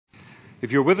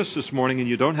If you're with us this morning and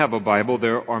you don't have a Bible,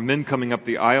 there are men coming up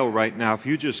the aisle right now. If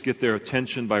you just get their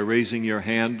attention by raising your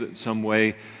hand in some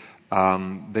way,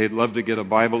 they'd love to get a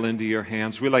Bible into your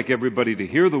hands. We like everybody to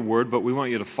hear the Word, but we want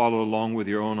you to follow along with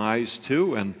your own eyes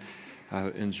too and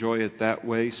enjoy it that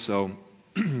way. So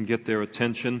get their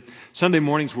attention. Sunday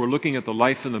mornings we're looking at the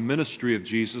life and the ministry of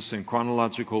Jesus in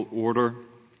chronological order.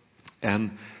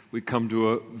 And we come to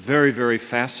a very, very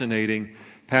fascinating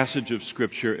passage of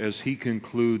Scripture as he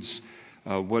concludes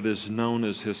what is known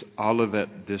as his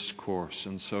Olivet Discourse.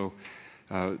 And so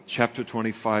chapter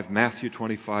 25, Matthew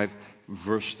 25,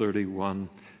 verse 31,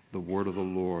 the word of the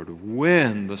Lord.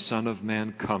 When the Son of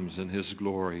Man comes in his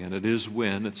glory, and it is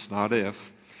when, it's not if,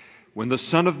 when the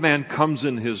Son of Man comes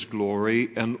in his glory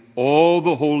and all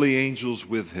the holy angels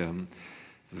with him,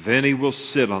 then he will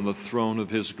sit on the throne of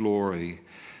his glory.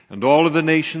 And all of the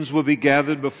nations will be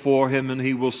gathered before him, and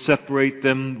he will separate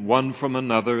them one from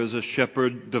another as a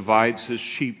shepherd divides his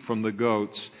sheep from the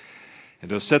goats. And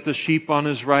he'll set the sheep on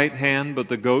his right hand, but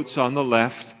the goats on the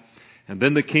left. And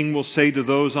then the king will say to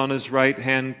those on his right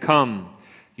hand, "Come,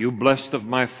 you blessed of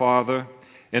my Father,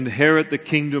 inherit the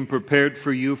kingdom prepared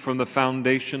for you from the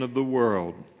foundation of the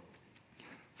world.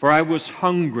 For I was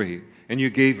hungry, and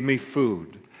you gave me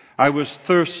food. I was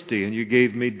thirsty, and you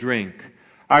gave me drink.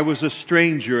 I was a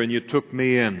stranger, and you took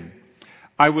me in.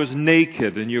 I was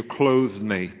naked, and you clothed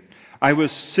me. I was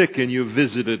sick, and you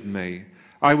visited me.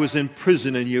 I was in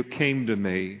prison, and you came to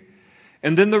me."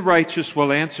 And then the righteous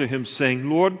will answer him, saying,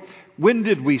 "Lord, when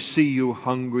did we see you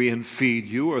hungry and feed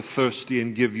you, or thirsty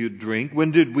and give you drink?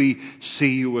 When did we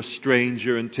see you a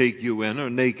stranger and take you in, or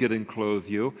naked and clothe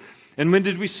you? And when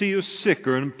did we see you sick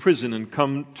or in prison and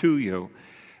come to you?"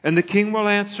 And the king will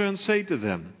answer and say to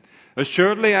them,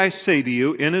 "Assuredly I say to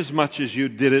you, inasmuch as you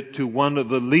did it to one of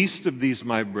the least of these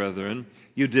my brethren,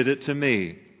 you did it to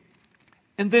me."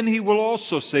 And then he will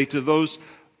also say to those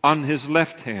on his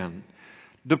left hand,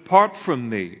 "Depart from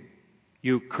me,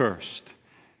 you cursed,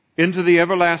 into the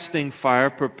everlasting fire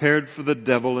prepared for the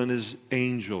devil and his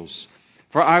angels.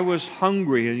 For I was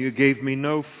hungry, and you gave me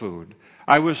no food.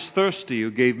 I was thirsty, you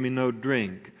gave me no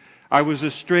drink. I was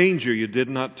a stranger, you did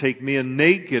not take me in,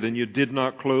 naked, and you did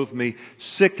not clothe me,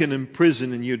 sick and in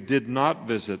prison, and you did not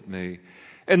visit me."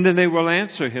 And then they will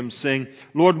answer him, saying,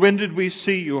 "Lord, when did we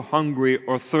see you hungry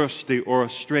or thirsty or a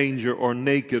stranger or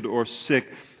naked or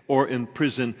sick or in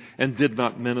prison and did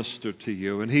not minister to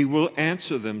you?" And he will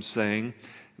answer them, saying,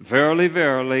 "Verily,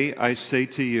 verily, I say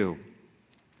to you,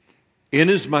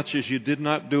 inasmuch as you did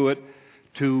not do it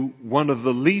to one of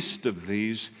the least of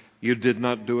these, you did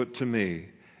not do it to me.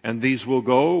 And these will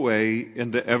go away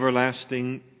into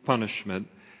everlasting punishment,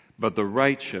 but the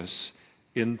righteous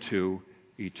into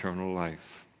eternal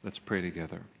life." Let's pray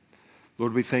together.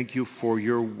 Lord, we thank you for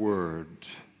your word.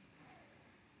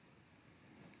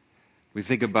 We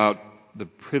think about the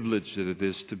privilege that it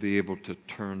is to be able to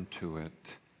turn to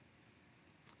it,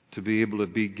 to be able to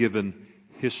be given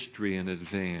history in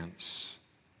advance,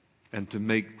 and to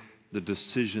make the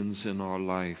decisions in our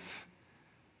life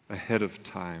ahead of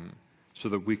time, so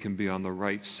that we can be on the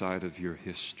right side of your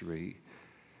history.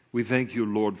 We thank you,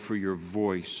 Lord, for your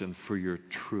voice and for your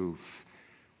truth.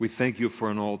 We thank you for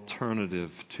an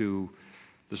alternative to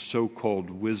the so-called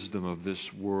wisdom of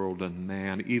this world and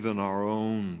man, even our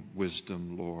own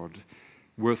wisdom, Lord.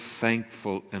 We're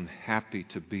thankful and happy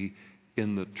to be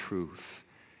in the truth.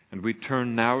 And we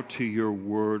turn now to your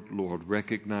word, Lord,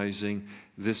 recognizing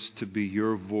this to be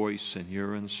your voice and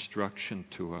your instruction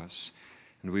to us.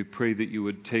 And we pray that you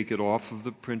would take it off of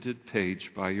the printed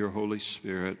page by your Holy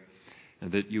Spirit,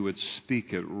 and that you would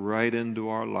speak it right into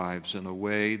our lives in a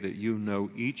way that you know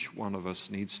each one of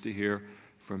us needs to hear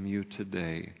from you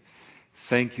today.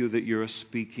 Thank you that you're a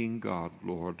speaking God,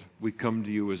 Lord. We come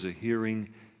to you as a hearing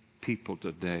people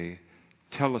today.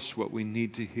 Tell us what we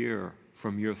need to hear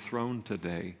from your throne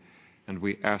today, and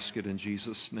we ask it in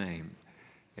Jesus' name.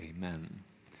 Amen.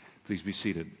 Please be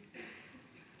seated.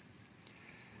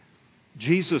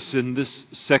 Jesus, in this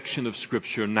section of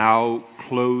Scripture, now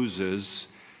closes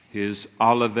his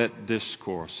Olivet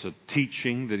Discourse, a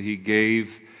teaching that he gave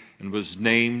and was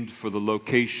named for the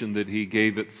location that he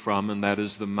gave it from, and that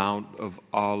is the Mount of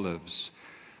Olives.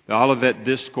 The Olivet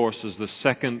Discourse is the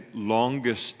second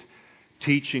longest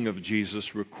teaching of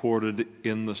Jesus recorded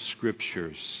in the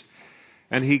Scriptures.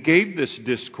 And he gave this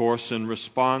discourse in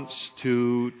response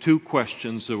to two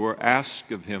questions that were asked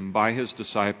of him by his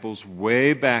disciples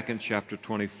way back in chapter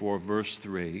 24, verse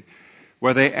 3,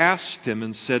 where they asked him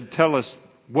and said, "Tell us,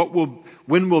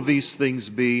 when will these things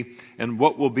be, and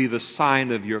what will be the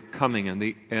sign of your coming and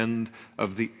the end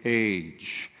of the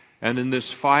age?" And in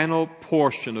this final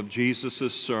portion of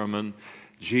Jesus' sermon,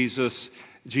 Jesus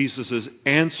Jesus'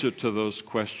 answer to those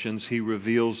questions, he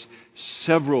reveals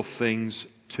several things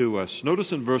to us.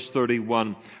 Notice in verse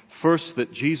 31, first,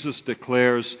 that Jesus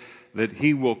declares that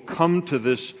he will come to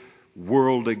this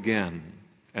world again.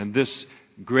 And this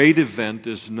great event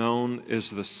is known as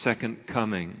the second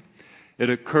coming. It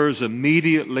occurs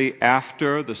immediately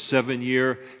after the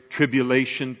 7-year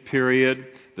tribulation period,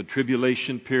 the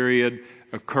tribulation period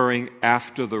occurring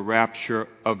after the rapture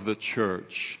of the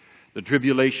church. The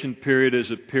tribulation period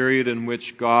is a period in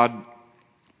which God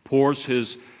pours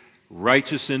his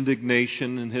righteous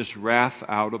indignation and his wrath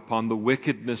out upon the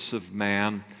wickedness of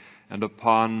man and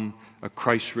upon a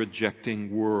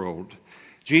Christ-rejecting world.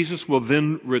 Jesus will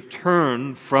then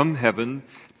return from heaven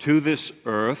to this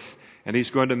earth, and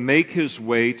he's going to make his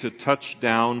way to touch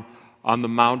down on the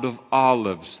Mount of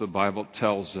Olives, the Bible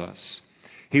tells us.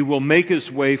 He will make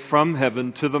his way from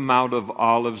heaven to the Mount of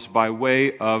Olives by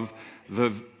way of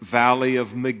the Valley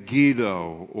of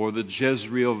Megiddo, or the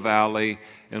Jezreel Valley,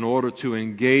 in order to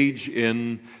engage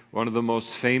in one of the most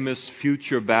famous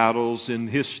future battles in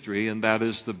history, and that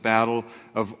is the Battle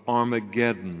of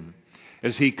Armageddon.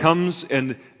 As he comes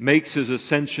and makes his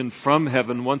ascension from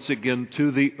heaven once again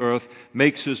to the earth,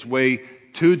 makes his way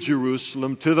to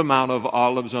Jerusalem, to the Mount of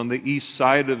Olives on the east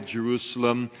side of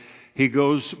Jerusalem, he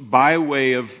goes by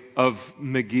way of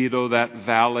Megiddo, that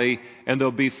valley, and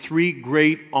there'll be 3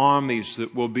 great armies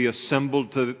that will be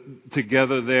assembled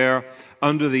together there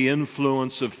under the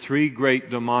influence of 3 great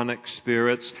demonic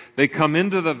spirits. They come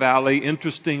into the valley,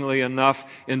 interestingly enough,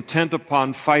 intent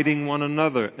upon fighting one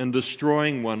another and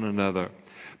destroying one another.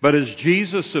 But as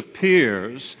Jesus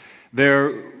appears,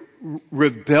 their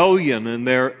rebellion and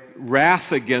their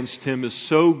wrath against him is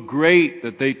so great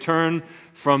that they turn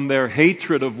from their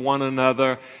hatred of one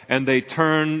another, and they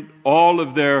turn all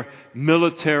of their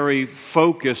military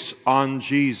focus on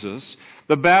Jesus.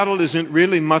 The battle isn't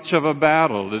really much of a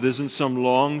battle. It isn't some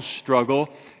long struggle.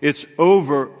 It's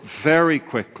over very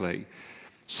quickly.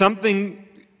 Something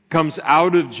comes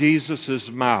out of Jesus'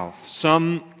 mouth,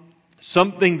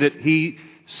 something that he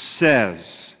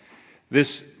says.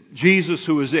 This Jesus,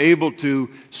 who is able to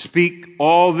speak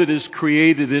all that is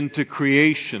created into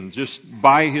creation just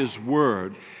by his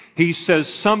word, he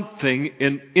says something,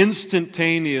 and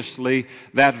instantaneously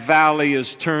that valley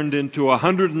is turned into a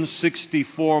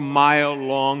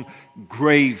 164-mile-long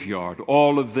graveyard.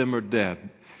 All of them are dead.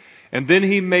 And then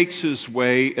he makes his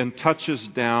way and touches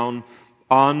down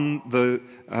on the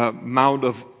Mount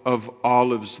of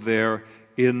Olives there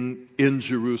in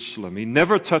Jerusalem. He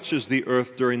never touches the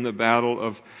earth during the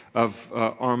Battle of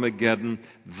Armageddon.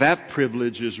 That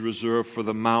privilege is reserved for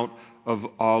the Mount of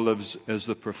Olives, as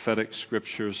the prophetic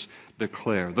scriptures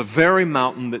declare. The very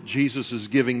mountain that Jesus is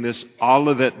giving this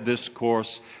Olivet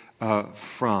discourse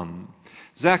from.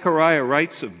 Zechariah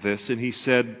writes of this, and he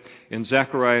said in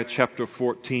Zechariah chapter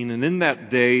 14, "And in that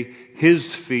day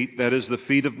his feet," that is the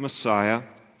feet of Messiah,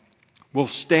 "will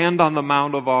stand on the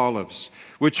Mount of Olives,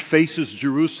 which faces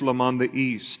Jerusalem on the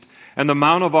east. And the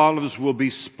Mount of Olives will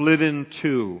be split in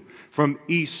two, from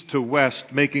east to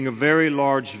west, making a very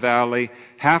large valley.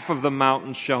 Half of the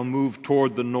mountain shall move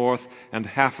toward the north, and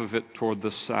half of it toward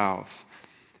the south."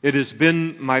 It has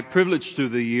been my privilege through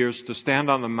the years to stand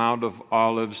on the Mount of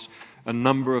Olives a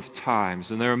number of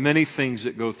times. And there are many things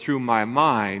that go through my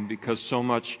mind because so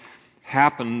much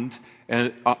happened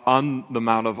on the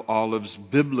Mount of Olives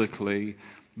biblically.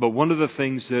 But one of the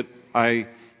things that I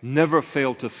never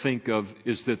fail to think of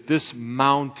is that this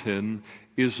mountain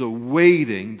is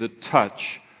awaiting the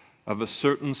touch of a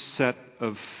certain set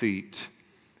of feet.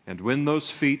 And when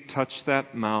those feet touch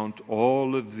that mount,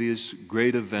 all of these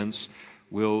great events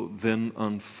will then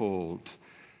unfold.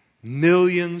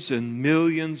 Millions and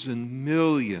millions and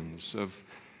millions of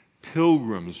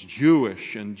pilgrims,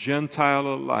 Jewish and Gentile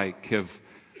alike, have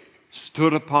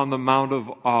stood upon the Mount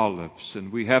of Olives,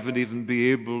 and we haven't even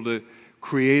been able to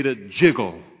create a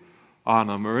jiggle on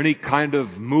them or any kind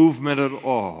of movement at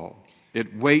all.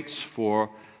 It waits for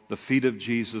the feet of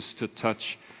Jesus to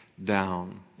touch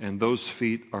down, and those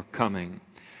feet are coming.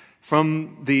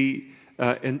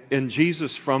 And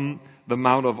Jesus from the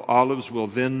Mount of Olives will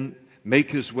then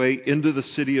make his way into the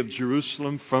city of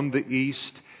Jerusalem from the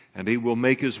east, and he will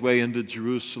make his way into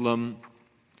Jerusalem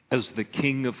as the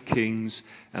King of Kings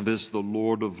and as the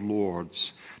Lord of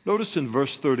Lords. Notice in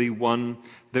verse 31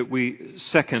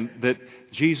 that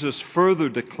Jesus further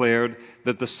declared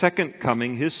that the second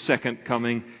coming, his second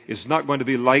coming, is not going to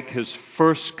be like his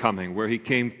first coming, where he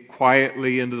came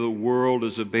quietly into the world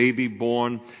as a baby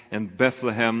born in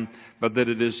Bethlehem, but that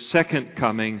at his second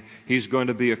coming, he's going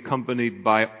to be accompanied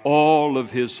by all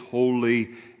of his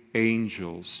holy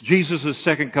angels. Jesus'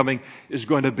 second coming is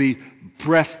going to be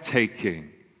breathtaking.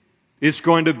 It's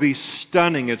going to be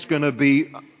stunning. It's going to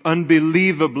be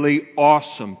unbelievably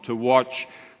awesome to watch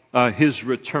His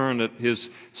return at His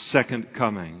second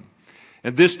coming.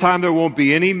 And this time there won't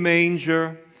be any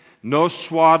manger, no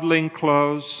swaddling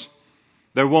clothes.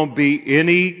 There won't be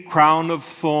any crown of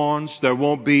thorns. There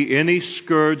won't be any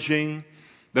scourging.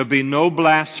 There'll be no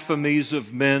blasphemies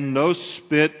of men, no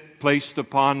spit placed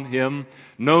upon Him,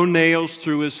 no nails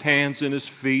through His hands and His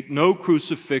feet, no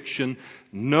crucifixion,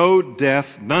 no death,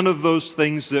 none of those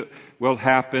things that will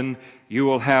happen. You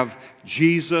will have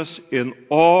Jesus in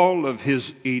all of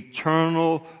His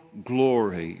eternal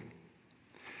glory.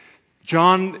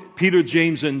 Peter,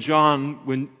 James, and John,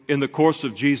 when in the course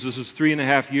of Jesus'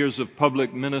 3.5 years of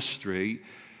public ministry,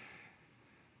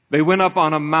 they went up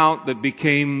on a mount that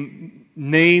became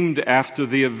named after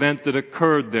the event that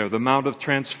occurred there, the Mount of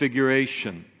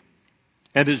Transfiguration.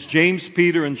 And as James,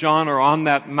 Peter, and John are on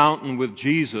that mountain with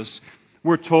Jesus,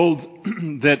 we're told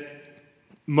that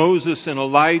Moses and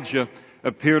Elijah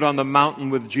appeared on the mountain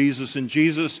with Jesus, and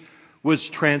Jesus was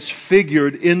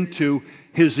transfigured into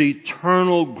His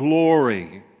eternal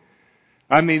glory.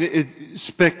 I mean, it's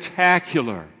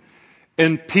spectacular.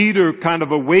 And Peter kind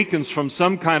of awakens from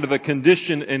some kind of a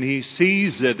condition, and he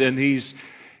sees it, and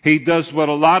he does what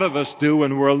a lot of us do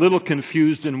when we're a little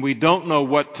confused and we don't know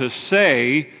what to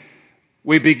say.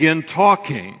 We begin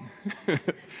talking.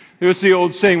 There's the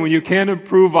old saying, when you can't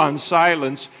improve on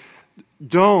silence,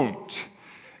 don't.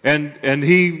 And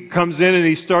he comes in and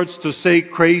he starts to say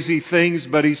crazy things,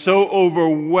 but he's so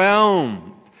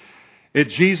overwhelmed at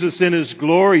Jesus in His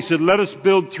glory. He said, let us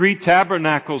build 3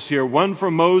 tabernacles here, one for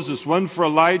Moses, one for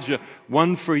Elijah,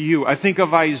 one for you. I think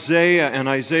of Isaiah and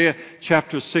Isaiah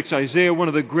chapter 6. Isaiah, one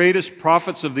of the greatest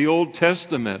prophets of the Old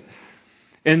Testament.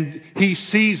 And he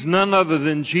sees none other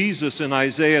than Jesus in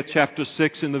Isaiah chapter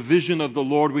 6 in the vision of the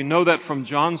Lord. We know that from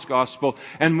John's Gospel.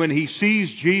 And when he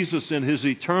sees Jesus in His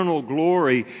eternal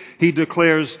glory, he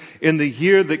declares, in the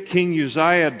year that King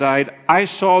Uzziah died, I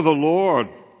saw the Lord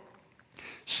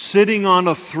sitting on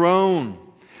a throne,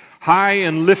 high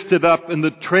and lifted up, and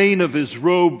the train of His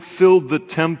robe filled the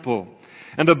temple.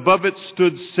 And above it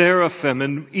stood seraphim,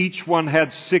 and each one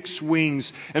had 6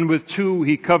 wings. And with 2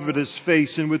 He covered His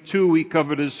face, and with 2 He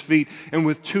covered His feet, and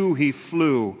with 2 He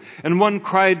flew. And one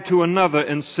cried to another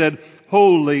and said,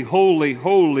 Holy, holy,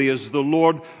 holy is the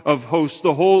Lord of hosts.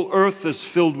 The whole earth is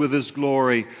filled with His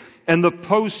glory. And the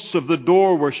posts of the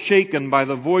door were shaken by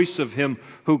the voice of Him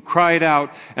who cried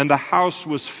out, and the house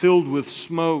was filled with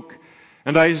smoke.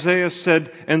 And Isaiah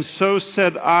said, and so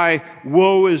said I,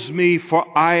 woe is me,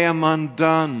 for I am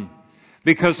undone,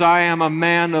 because I am a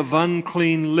man of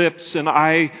unclean lips, and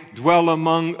I dwell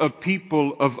among a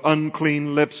people of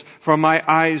unclean lips, for my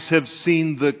eyes have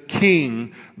seen the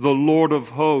King, the Lord of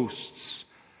hosts.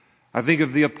 I think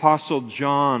of the Apostle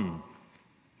John,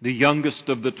 the youngest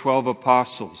of the 12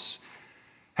 apostles,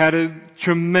 had a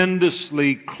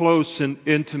tremendously close and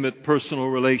intimate personal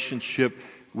relationship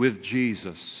with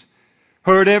Jesus.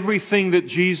 Heard everything that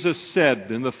Jesus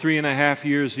said in the 3.5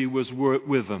 years He was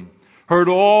with them. Heard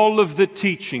all of the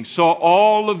teaching, saw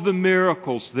all of the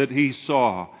miracles that He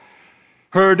saw.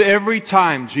 Heard every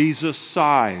time Jesus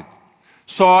sighed.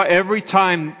 Saw every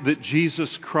time that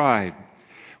Jesus cried.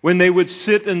 When they would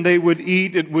sit and they would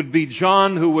eat, it would be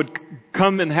John who would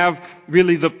come and have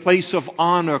really the place of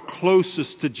honor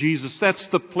closest to Jesus. That's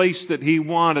the place that he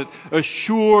wanted,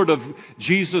 assured of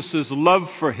Jesus' love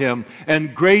for him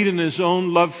and great in his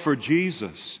own love for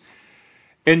Jesus.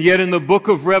 And yet in the book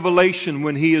of Revelation,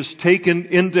 when he is taken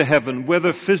into heaven,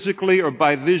 whether physically or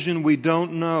by vision, we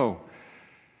don't know.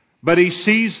 But he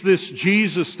sees this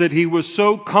Jesus that he was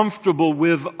so comfortable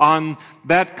with on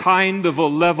that kind of a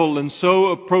level and so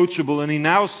approachable. And he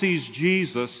now sees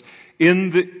Jesus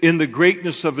in the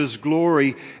greatness of His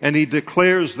glory. And he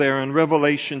declares there in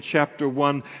Revelation chapter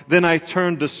 1, Then I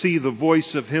turned to see the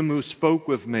voice of Him who spoke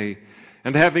with me.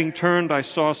 And having turned, I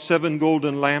saw 7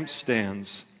 golden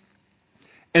lampstands.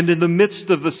 And in the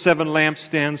midst of the 7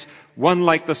 lampstands, one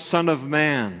like the Son of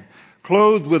Man,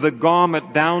 clothed with a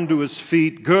garment down to his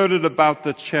feet, girded about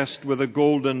the chest with a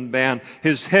golden band.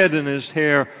 His head and his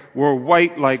hair were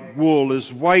white like wool,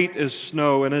 as white as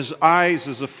snow, and his eyes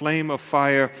as a flame of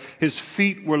fire. His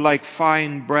feet were like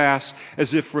fine brass,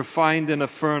 as if refined in a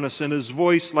furnace, and his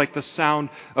voice like the sound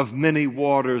of many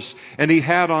waters. And he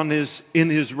had in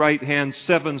his right hand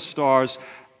 7 stars.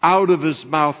 Out of his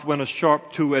mouth went a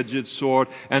sharp 2-edged sword,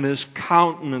 and his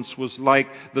countenance was like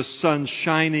the sun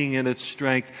shining in its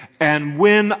strength. And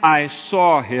when I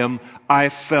saw him, I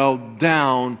fell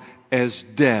down as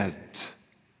dead.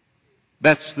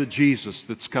 That's the Jesus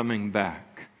that's coming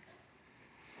back.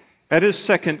 At his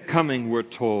second coming, we're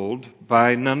told,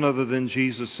 by none other than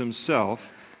Jesus himself,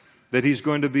 that he's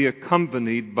going to be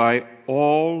accompanied by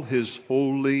all his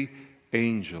holy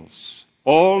angels.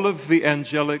 All of the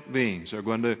angelic beings are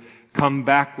going to come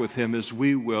back with him, as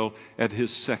we will at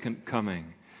his second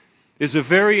coming. It's a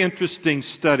very interesting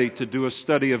study to do a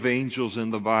study of angels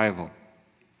in the Bible.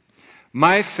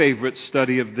 My favorite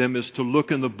study of them is to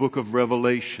look in the book of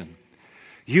Revelation.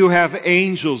 You have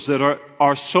angels that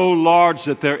are so large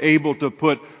that they're able to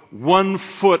put 1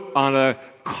 foot on a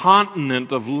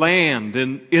continent of land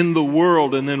in the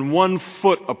world, and then 1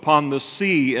 foot upon the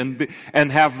sea,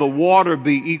 and have the water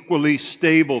be equally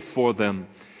stable for them.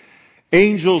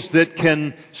 Angels that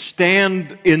can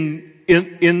stand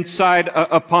inside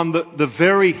upon the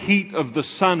very heat of the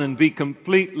sun and be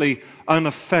completely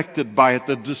unaffected by it.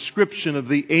 The description of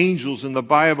the angels in the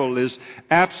Bible is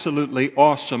absolutely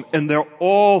awesome, and they're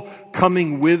all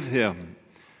coming with him.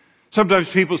 Sometimes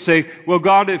people say, well,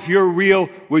 God, if you're real,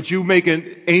 would you make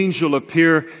an angel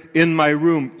appear in my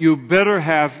room? You better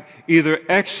have either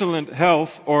excellent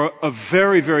health or a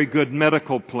very, very good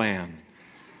medical plan.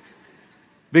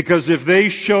 Because if they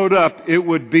showed up, it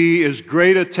would be as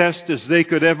great a test as they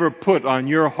could ever put on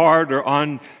your heart or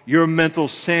on your mental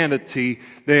sanity.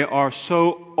 They are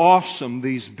so awesome,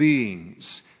 these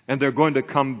beings. And they're going to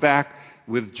come back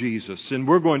with Jesus. And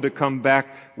we're going to come back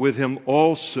with him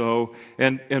also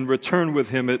and return with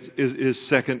him at his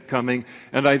second coming.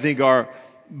 And I think our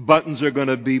buttons are going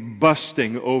to be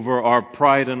busting over our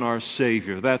pride in our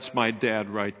Savior. That's my dad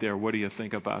right there. What do you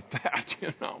think about that?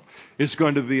 It's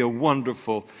going to be a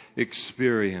wonderful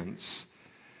experience.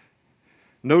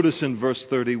 Notice in verse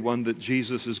 31 that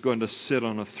Jesus is going to sit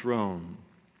on a throne.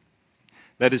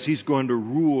 That is, he's going to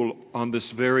rule on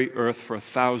this very earth for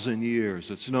 1,000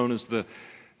 years. It's known as the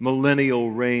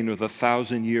millennial reign, or the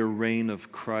 1,000-year reign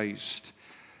of Christ.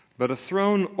 But a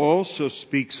throne also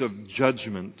speaks of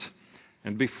judgment.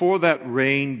 And before that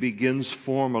reign begins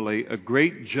formally, a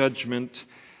great judgment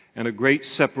and a great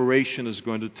separation is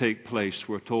going to take place.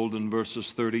 We're told in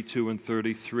verses 32 and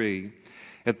 33.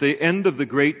 At the end of the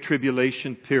great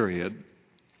tribulation period,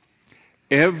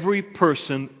 every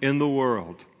person in the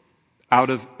world,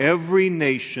 out of every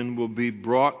nation, will be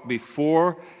brought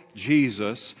before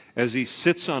Jesus as he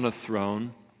sits on a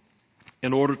throne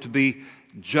in order to be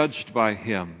judged by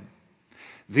him.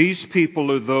 These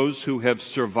people are those who have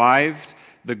survived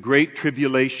the great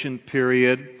tribulation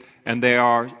period, and they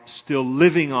are still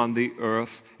living on the earth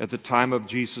at the time of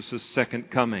Jesus' second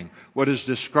coming. What is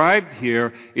described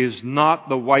here is not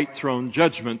the white throne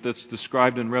judgment that's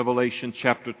described in Revelation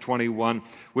chapter 21,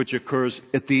 which occurs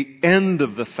at the end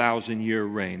of the 1,000-year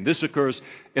reign. This occurs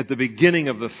at the beginning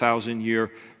of the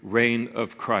 1,000-year reign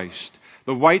of Christ.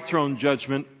 The white throne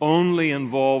judgment only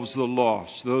involves the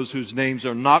lost, those whose names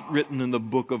are not written in the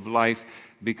book of life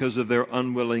because of their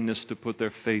unwillingness to put their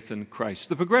faith in Christ.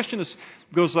 The progression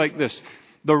goes like this.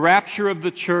 The rapture of the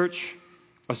church,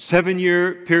 a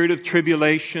 7-year period of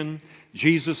tribulation,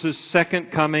 Jesus'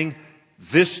 second coming,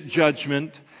 this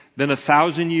judgment, then a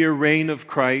 1,000-year reign of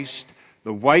Christ,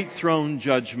 the white throne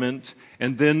judgment,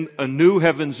 and then a new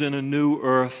heavens and a new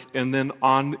earth, and then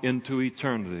on into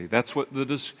eternity. That's what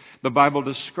the Bible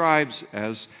describes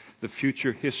as the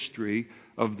future history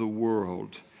of the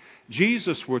world.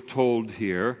 Jesus, we're told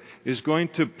here, is going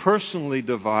to personally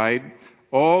divide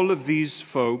all of these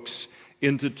folks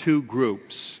into 2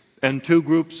 groups, and 2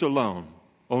 groups alone,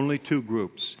 only 2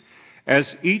 groups.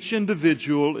 As each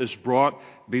individual is brought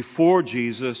before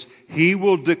Jesus, he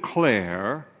will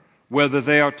declare whether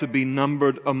they are to be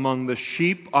numbered among the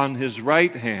sheep on his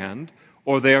right hand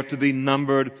or they are to be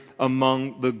numbered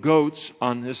among the goats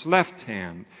on his left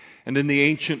hand. And in the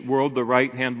ancient world, the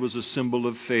right hand was a symbol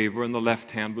of favor and the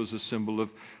left hand was a symbol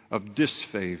of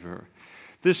disfavor.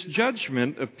 This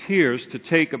judgment appears to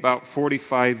take about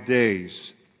 45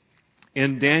 days.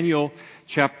 In Daniel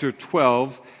chapter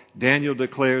 12, Daniel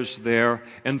declares there,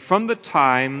 and from the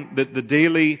time that the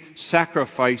daily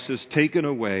sacrifice is taken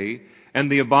away and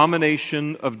the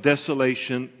abomination of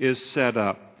desolation is set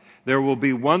up, there will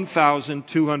be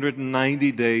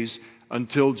 1,290 days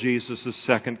until Jesus'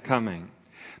 second coming.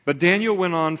 But Daniel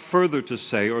went on further to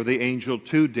say, or the angel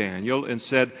to Daniel, and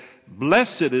said,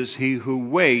 "Blessed is he who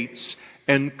waits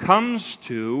and comes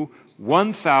to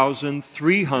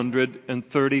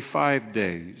 1,335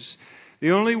 days."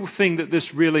 The only thing that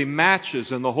this really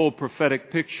matches in the whole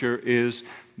prophetic picture is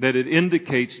that it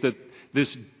indicates that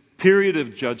this period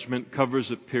of judgment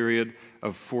covers a period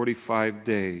of 45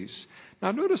 days.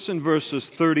 Now notice in verses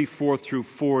 34 through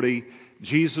 40,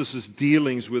 Jesus'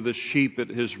 dealings with the sheep at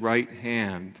his right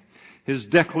hand. His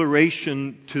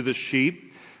declaration to the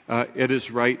sheep at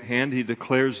his right hand. He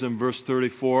declares them, verse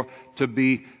 34, to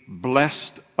be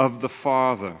blessed of the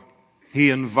Father. He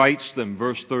invites them,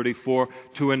 verse 34,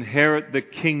 to inherit the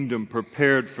kingdom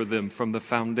prepared for them from the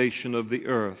foundation of the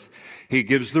earth. He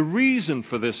gives the reason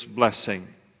for this blessing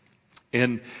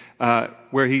in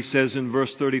where he says in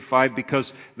verse 35,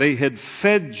 because they had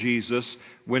fed Jesus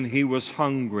when he was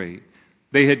hungry.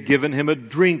 They had given him a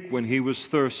drink when he was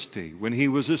thirsty. When he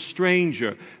was a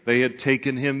stranger, they had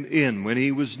taken him in. When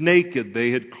he was naked,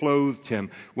 they had clothed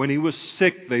him. When he was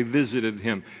sick, they visited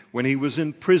him. When he was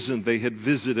in prison, they had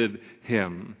visited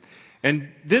him. And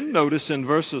then notice in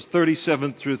verses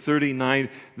 37 through 39,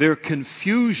 their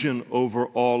confusion over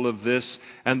all of this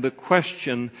and the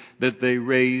question that they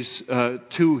raise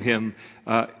to him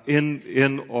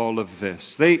in all of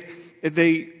this.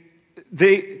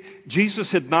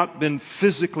 Jesus had not been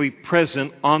physically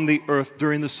present on the earth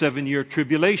during the 7-year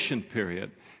tribulation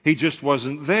period. He just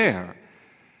wasn't there.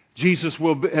 Jesus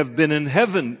will have been in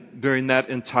heaven during that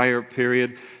entire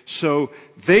period, so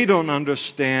they don't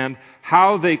understand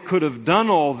how they could have done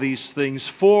all these things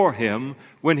for him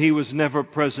when he was never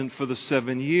present for the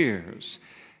 7 years.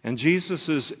 And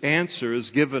Jesus' answer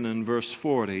is given in verse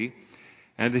 40,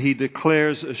 and he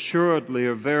declares, assuredly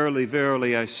or verily,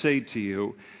 verily, I say to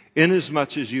you,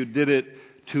 inasmuch as you did it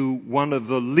to one of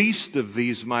the least of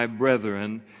these my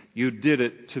brethren, you did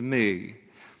it to me.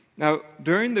 Now,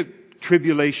 during the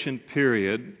tribulation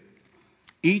period,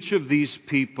 each of these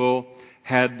people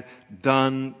had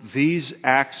done these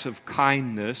acts of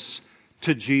kindness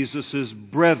to Jesus'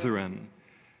 brethren.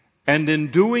 And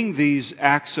in doing these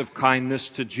acts of kindness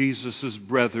to Jesus'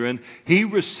 brethren, he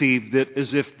received it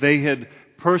as if they had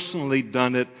personally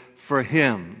done it for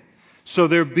him. So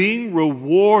they're being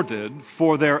rewarded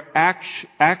for their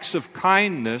acts of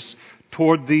kindness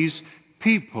toward these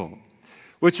people.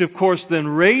 Which, of course, then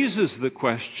raises the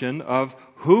question of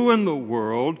who in the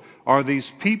world are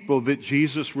these people that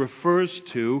Jesus refers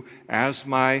to as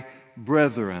my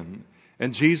brethren?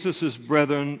 And Jesus'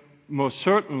 brethren most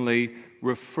certainly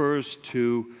refers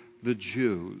to the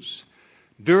Jews.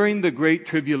 During the Great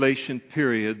Tribulation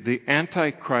period, the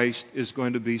Antichrist is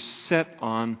going to be set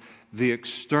on the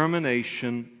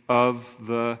extermination of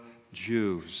the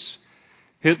Jews.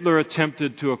 Hitler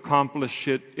attempted to accomplish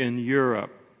it in Europe.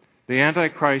 The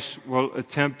Antichrist will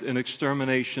attempt an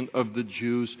extermination of the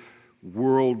Jews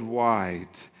worldwide.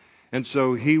 And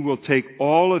so he will take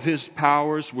all of his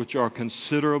powers, which are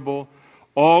considerable,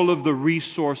 all of the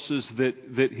resources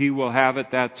that he will have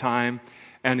at that time,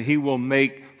 and he will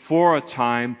make, for a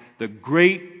time, the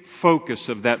great focus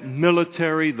of that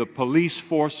military, the police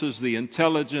forces, the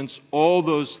intelligence, all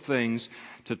those things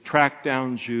to track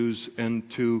down Jews and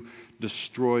to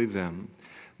destroy them.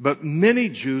 But many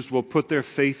Jews will put their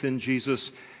faith in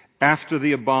Jesus after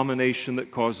the abomination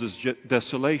that causes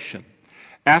desolation.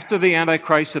 After the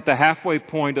Antichrist, at the halfway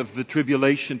point of the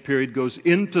tribulation period, goes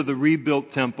into the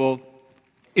rebuilt temple,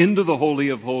 into the Holy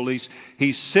of Holies,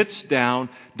 he sits down,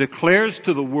 declares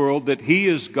to the world that he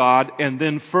is God, and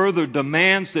then further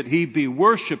demands that he be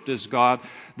worshipped as God.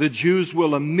 The Jews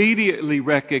will immediately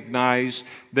recognize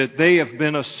that they have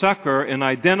been a sucker in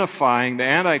identifying the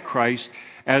Antichrist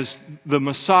as the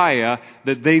Messiah,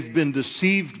 that they've been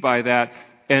deceived by that.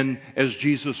 And as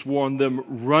Jesus warned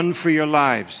them, run for your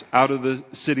lives out of the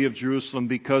city of Jerusalem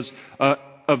because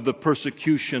of the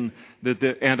persecution that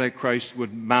the Antichrist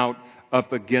would mount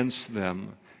up against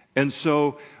them. And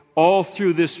so all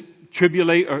through this through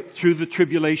the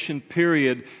tribulation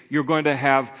period, you're going to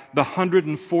have the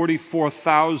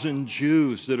 144,000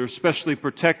 Jews that are specially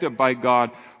protected by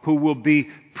God who will be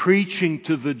preaching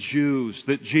to the Jews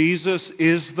that Jesus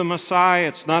is the Messiah.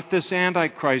 It's not this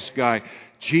Antichrist guy.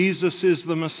 Jesus is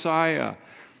the Messiah.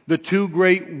 The two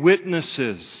great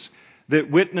witnesses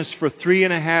that witnessed for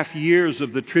 3.5 years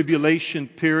of the tribulation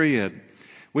period.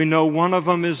 We know one of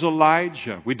them is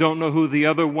Elijah. We don't know who the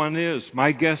other one is.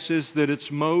 My guess is that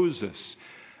it's Moses.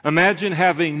 Imagine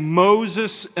having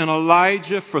Moses and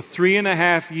Elijah for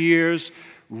 3.5 years,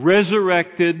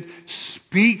 resurrected,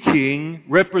 speaking,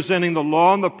 representing the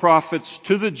law and the prophets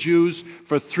to the Jews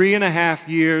for 3.5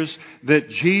 years, that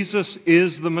Jesus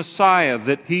is the Messiah,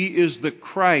 that He is the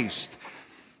Christ.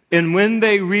 And when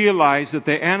they realize that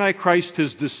the Antichrist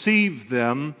has deceived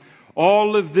them,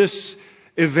 all of this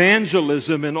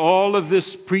evangelism and all of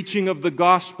this preaching of the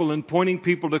gospel and pointing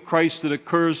people to Christ that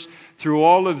occurs through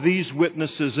all of these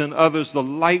witnesses and others, the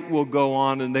light will go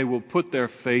on and they will put their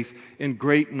faith in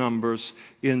great numbers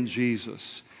in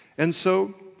Jesus. And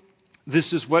so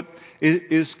this is what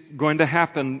is going to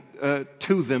happen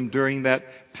to them during that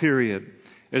period.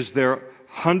 As they're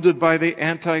hunted by the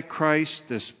Antichrist,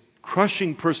 as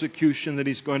crushing persecution that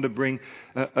he's going to bring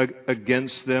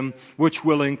against them, which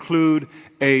will include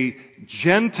a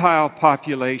Gentile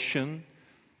population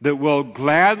that will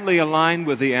gladly align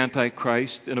with the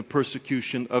Antichrist in a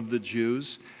persecution of the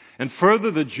Jews. And further,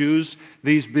 the Jews,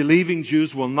 these believing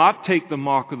Jews, will not take the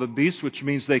mark of the beast, which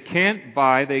means they can't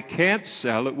buy, they can't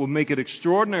sell. It will make it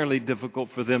extraordinarily difficult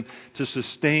for them to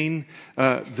sustain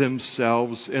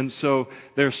themselves. And so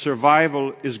their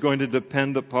survival is going to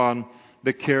depend upon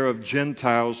the care of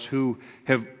Gentiles who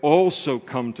have also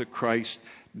come to Christ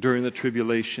during the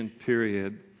tribulation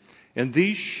period. And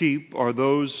these sheep are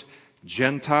those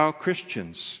Gentile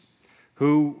Christians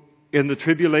who, in the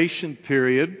tribulation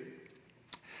period,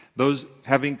 those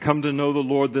having come to know the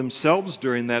Lord themselves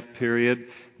during that period,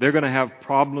 they're going to have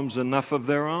problems enough of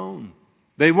their own.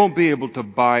 They won't be able to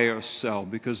buy or sell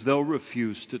because they'll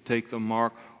refuse to take the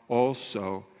mark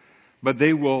also. But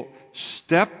they will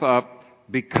step up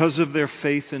because of their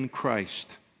faith in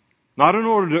Christ. Not in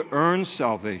order to earn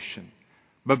salvation,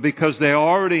 but because they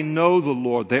already know the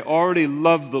Lord. They already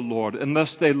love the Lord. And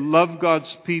thus they love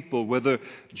God's people, whether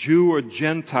Jew or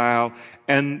Gentile,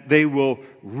 and they will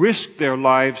risk their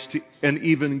lives to an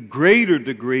even greater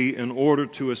degree in order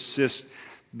to assist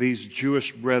these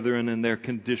Jewish brethren in their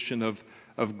condition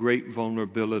of great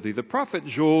vulnerability. The prophet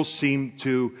Joel seemed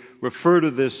to refer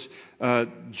to this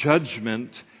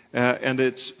judgment and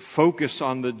its focus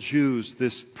on the Jews,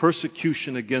 this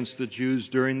persecution against the Jews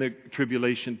during the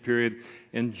tribulation period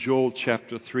in Joel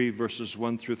chapter 3, verses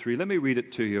 1 through 3. Let me read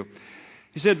it to you.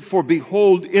 He said, "For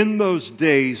behold, in those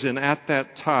days and at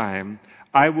that time,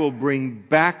 I will bring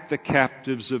back the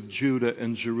captives of Judah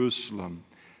and Jerusalem."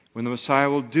 When the Messiah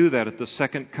will do that at the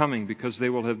second coming, because they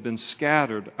will have been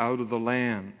scattered out of the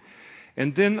land.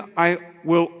 "And then I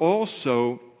will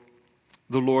also,"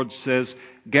 the Lord says,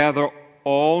 "gather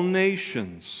all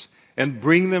nations and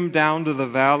bring them down to the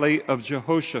valley of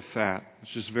Jehoshaphat,"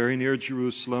 which is very near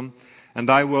Jerusalem, "and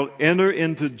I will enter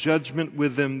into judgment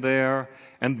with them there."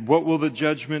 And what will the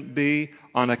judgment be?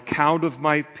 "On account of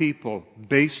my people,"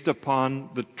 based upon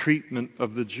the treatment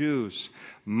of the Jews.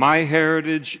 "My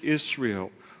heritage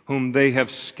Israel, whom they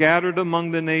have scattered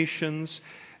among the nations,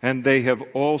 and they have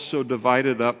also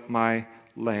divided up my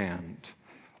land."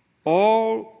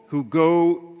 All who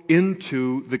go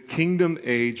into the kingdom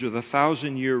age, or the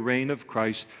 1,000-year reign of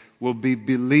Christ, will be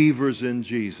believers in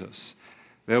Jesus.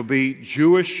 There'll be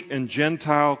Jewish and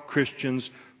Gentile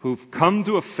Christians who've come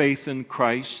to a faith in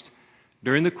Christ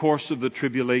during the course of the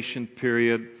tribulation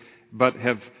period, but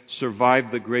have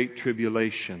survived the great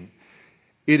tribulation.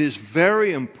 It is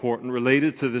very important,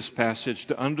 related to this passage,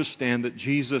 to understand that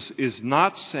Jesus is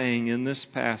not saying in this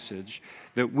passage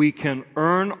that we can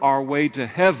earn our way to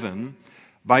heaven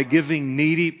by giving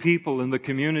needy people in the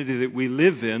community that we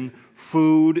live in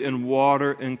food and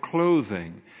water and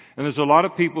clothing. And there's a lot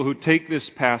of people who take this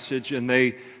passage and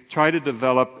they try to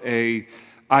develop a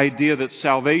idea that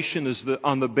salvation is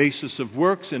on the basis of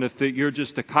works, and if you're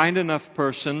just a kind enough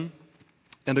person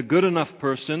and a good enough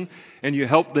person, and you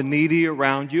help the needy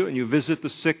around you, and you visit the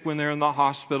sick when they're in the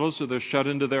hospitals or they're shut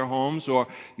into their homes, or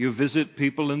you visit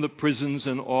people in the prisons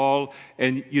and all,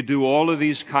 and you do all of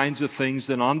these kinds of things,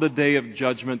 then on the day of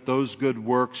judgment, those good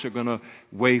works are going to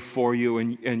weigh for you,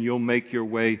 and you'll make your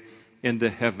way into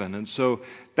heaven. And so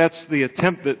that's the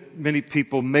attempt that many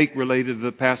people make related to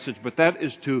the passage, but that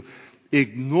is to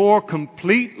ignore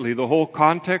completely the whole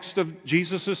context of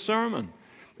Jesus' sermon.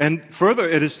 And further,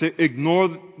 it is to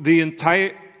ignore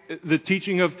the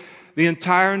teaching of the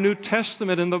entire New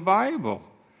Testament in the Bible.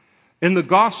 In the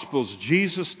Gospels,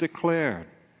 Jesus declared,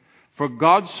 "For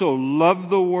God so loved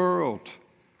the world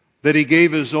that He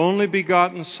gave His only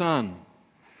begotten Son,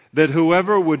 that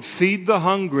whoever would feed the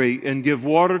hungry and give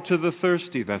water to the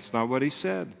thirsty," that's not what He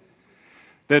said,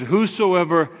 "that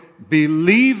whosoever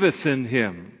believeth in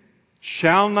Him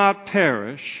shall not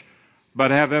perish, but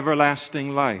have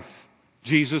everlasting life."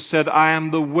 Jesus said, "I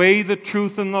am the way, the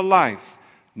truth, and the life.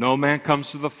 No man comes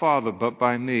to the Father but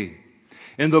by me."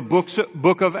 In the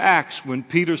book of Acts, when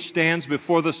Peter stands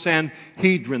before the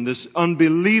Sanhedrin, this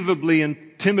unbelievably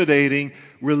intimidating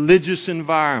religious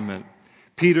environment,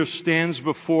 Peter stands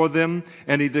before them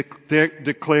and he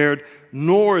declared,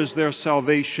 "Nor is there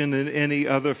salvation in any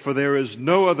other, for there is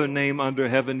no other name under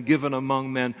heaven given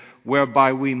among men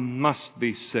whereby we must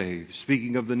be saved."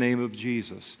 Speaking of the name of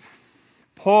Jesus.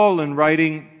 Paul, in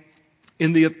writing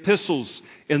in the epistles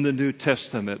in the New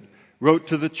Testament, wrote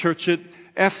to the church at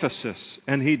Ephesus,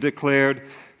 and he declared,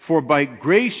 "For by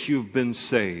grace you've been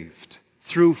saved,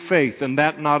 through faith, and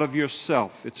that not of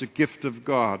yourself. It's a gift of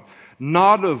God,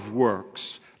 not of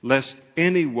works, lest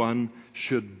anyone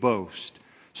should boast."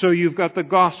 So you've got the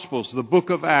Gospels, the book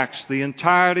of Acts, the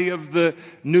entirety of the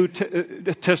New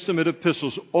Testament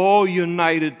epistles, all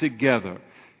united together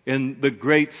in the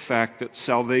great fact that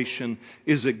salvation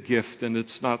is a gift and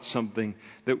it's not something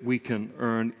that we can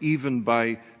earn, even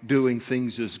by doing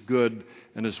things as good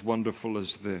and as wonderful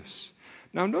as this.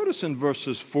 Now notice in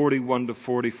verses 41 to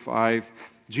 45,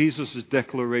 Jesus'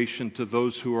 declaration to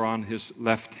those who are on his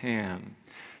left hand.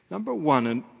 Number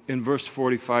one, in verse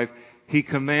 45, he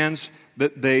commands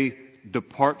that they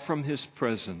depart from his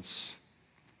presence.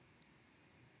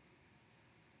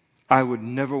 I would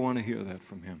never want to hear that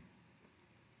from him.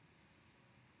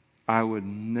 I would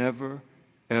never,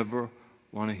 ever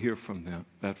want to hear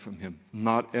that from him.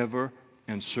 Not ever,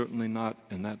 and certainly not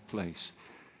in that place.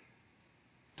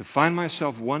 To find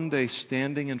myself one day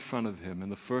standing in front of him,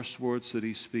 and the first words that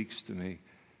he speaks to me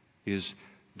is,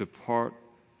 depart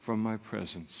from my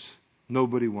presence.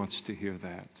 Nobody wants to hear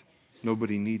that.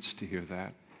 Nobody needs to hear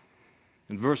that.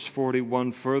 In verse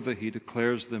 41, further, he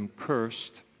declares them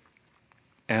cursed,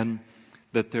 and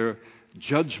that their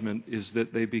judgment is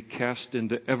that they be cast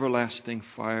into everlasting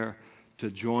fire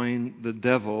to join the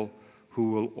devil,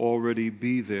 who will already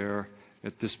be there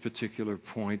at this particular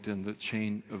point in the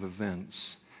chain of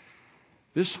events.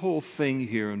 This whole thing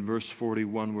here in verse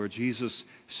 41, where Jesus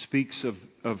speaks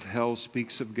of hell,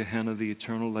 speaks of Gehenna, the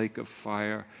eternal lake of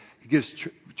fire, he gives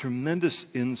tremendous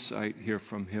insight here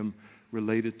from him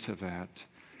related to that.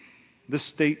 This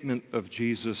statement of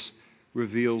Jesus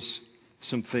reveals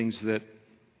some things that,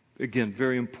 again,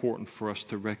 very important for us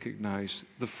to recognize.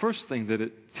 The first thing that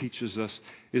it teaches us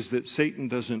is that Satan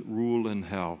doesn't rule in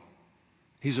hell.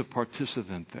 He's a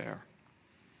participant there.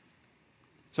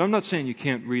 So I'm not saying you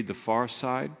can't read The Far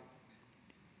Side,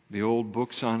 the old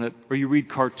books on it, or you read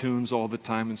cartoons all the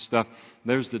time and stuff.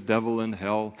 There's the devil in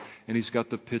hell, and he's got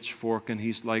the pitchfork, and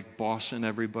he's like bossing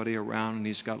everybody around, and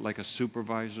he's got like a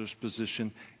supervisor's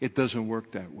position. It doesn't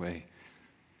work that way.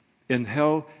 In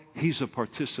hell, he's a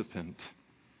participant.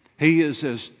 He is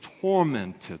as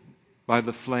tormented by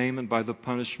the flame and by the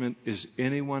punishment as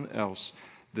anyone else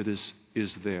that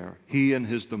is there. He and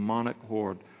his demonic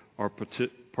horde are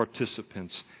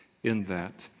participants in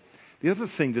that. The other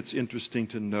thing that's interesting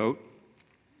to note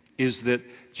is that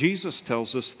Jesus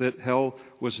tells us that hell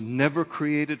was never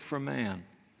created for man.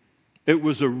 It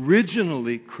was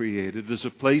originally created as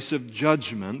a place of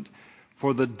judgment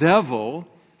for the devil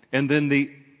and then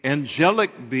the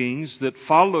angelic beings that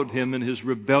followed him in his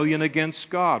rebellion against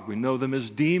God. We know them as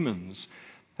demons.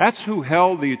 That's who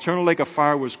hell, the eternal lake of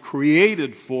fire, was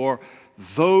created for,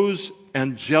 those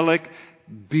angelic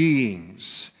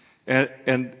beings,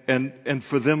 and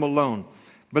for them alone.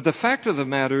 But the fact of the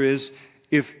matter is,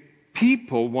 if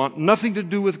people want nothing to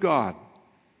do with God,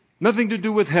 nothing to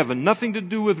do with heaven, nothing to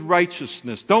do with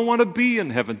righteousness, don't want to be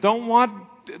in heaven, don't want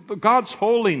God's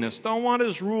holiness, don't want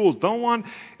His rules, don't want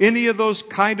any of those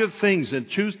kind of things, and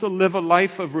choose to live a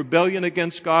life of rebellion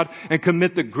against God and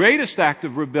commit the greatest act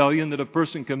of rebellion that a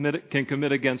person can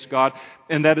commit against God,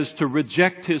 and that is to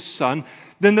reject His Son,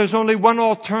 then there's only one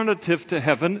alternative to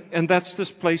heaven, and that's this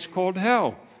place called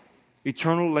hell,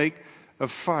 eternal lake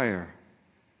of fire.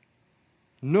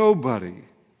 Nobody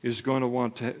is going to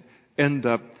want to end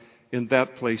up in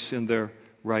that place in their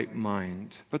right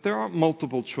mind. But there are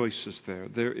multiple choices there.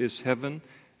 There is heaven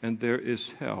and there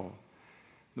is hell.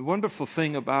 The wonderful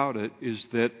thing about it is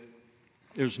that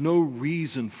there's no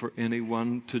reason for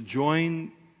anyone to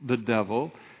join the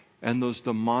devil and those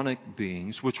demonic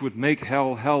beings, which would make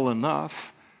hell hell enough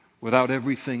without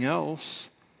everything else.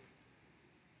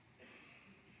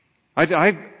 I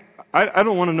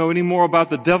don't want to know any more about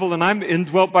the devil, and I'm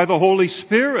indwelt by the Holy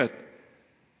Spirit.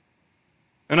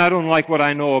 And I don't like what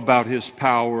I know about his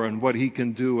power and what he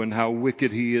can do and how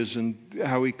wicked he is and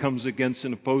how he comes against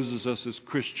and opposes us as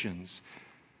Christians.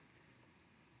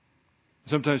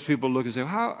 Sometimes people look and say,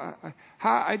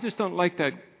 I just don't like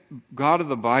that God of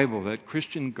the Bible, that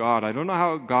Christian God. I don't know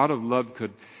how a God of love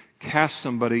could cast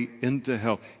somebody into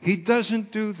hell. He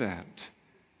doesn't do that.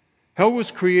 Hell was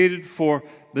created for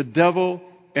the devil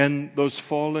and those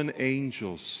fallen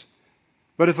angels.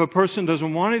 But if a person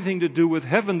doesn't want anything to do with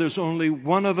heaven, there's only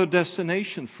one other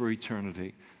destination for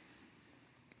eternity.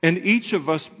 And each of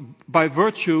us, by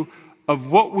virtue of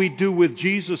what we do with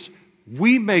Jesus,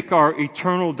 we make our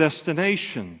eternal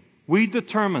destination. We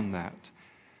determine that.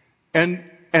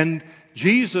 And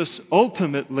Jesus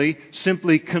ultimately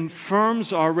simply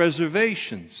confirms our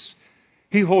reservations.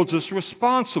 He holds us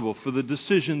responsible for the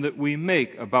decision that we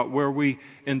make about where we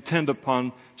intend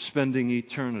upon spending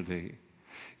eternity.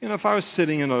 You know, if I was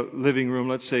sitting in a living room,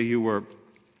 let's say you were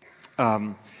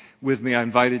with me, I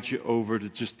invited you over to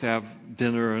just have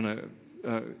dinner and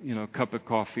cup of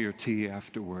coffee or tea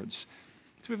afterwards.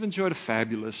 So we've enjoyed a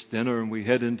fabulous dinner, and we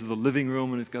head into the living room,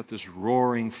 and we've got this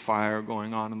roaring fire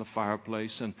going on in the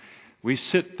fireplace. And we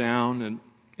sit down,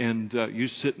 and you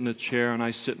sit in a chair, and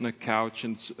I sit in a couch,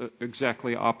 and it's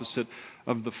exactly opposite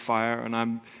of the fire. And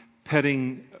I'm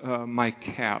petting my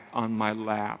cat on my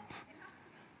lap.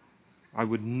 I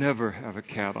would never have a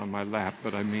cat on my lap,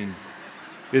 but I mean,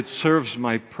 it serves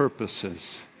my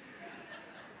purposes.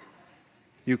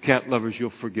 You cat lovers, you'll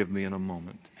forgive me in a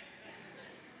moment.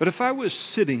 But if I was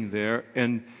sitting there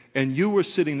and you were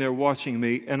sitting there watching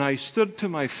me, and I stood to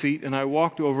my feet and I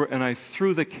walked over and I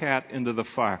threw the cat into the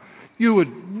fire, you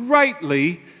would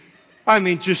rightly,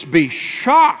 just be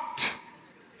shocked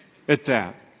at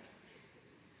that.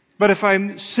 But if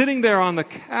I'm sitting there on the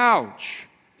couch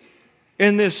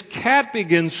and this cat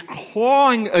begins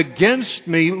clawing against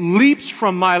me, leaps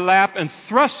from my lap and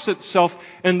thrusts itself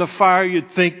in the fire,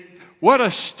 you'd think, what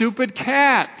a stupid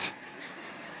cat.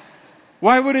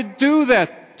 Why would it do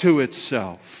that to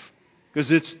itself?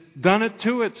 Because it's done it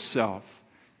to itself.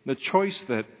 The choice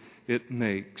that it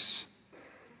makes.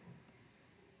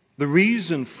 The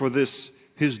reason for this,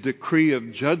 his decree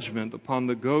of judgment upon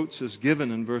the goats, is given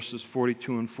in verses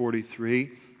 42 and 43.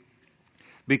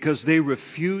 Because they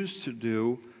refused to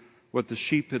do what the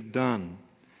sheep had done.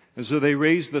 And so they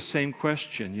raised the same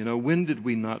question, when did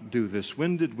we not do this?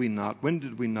 When did we not? When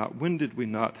did we not? When did we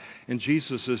not? And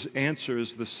Jesus' answer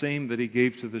is the same that he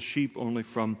gave to the sheep, only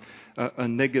from a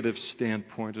negative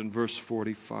standpoint in verse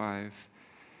 45.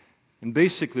 And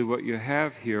basically what you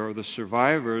have here are the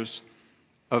survivors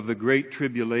of the Great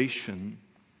Tribulation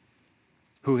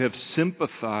who have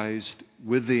sympathized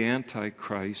with the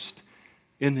Antichrist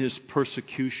in his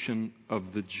persecution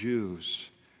of the Jews,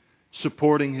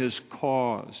 supporting his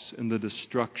cause in the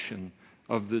destruction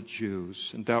of the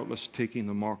Jews, and doubtless taking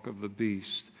the mark of the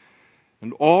beast.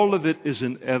 And all of it is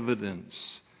an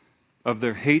evidence of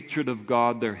their hatred of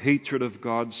God, their hatred of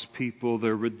God's people,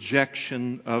 their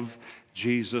rejection of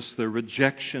Jesus, their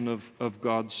rejection of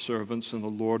God's servants and the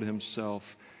Lord himself.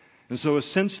 And so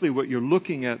essentially what you're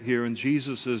looking at here in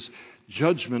Jesus'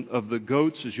 judgment of the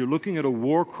goats is you're looking at a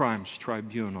war crimes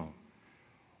tribunal,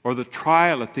 or the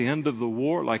trial at the end of the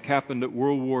war, like happened at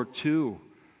World War II,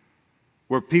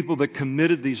 where people that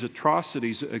committed these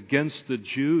atrocities against the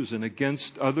Jews and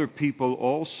against other people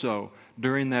also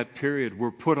during that period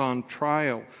were put on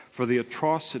trial for the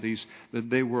atrocities that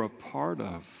they were a part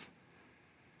of.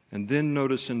 And then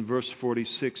notice in verse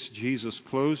 46, Jesus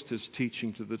closed his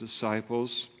teaching to the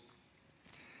disciples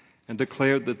and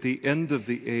declared that the end of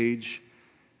the age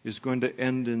is going to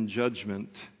end in judgment.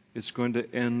 It's going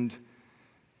to end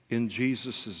in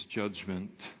Jesus'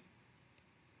 judgment.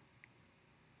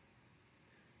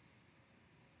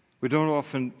 We don't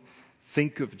often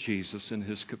think of Jesus in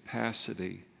his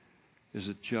capacity as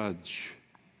a judge.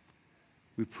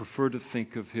 We prefer to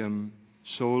think of him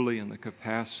solely in the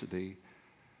capacity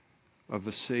of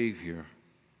a Savior.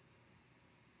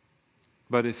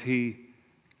 But if he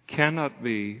cannot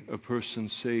be a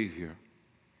person's Savior,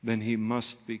 then he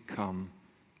must become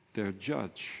their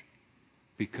judge.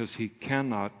 Because he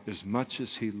cannot, as much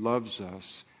as he loves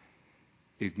us,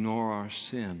 ignore our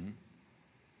sin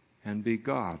and be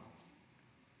God.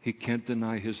 He can't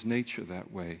deny his nature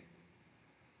that way.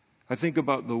 I think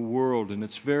about the world, and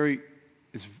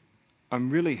I'm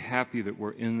really happy that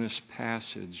we're in this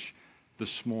passage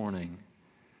this morning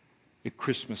at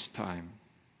Christmas time.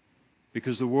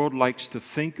 Because the world likes to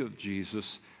think of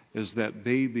Jesus as that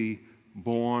baby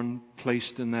born,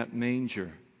 placed in that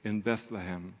manger in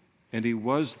Bethlehem. And he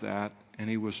was that, and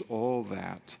he was all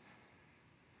that.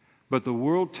 But the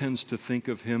world tends to think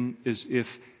of him as if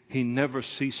he never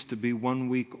ceased to be 1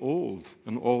 week old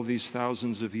in all these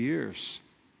thousands of years.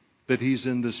 That he's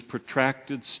in this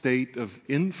protracted state of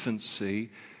infancy,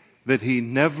 that he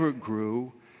never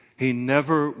grew, he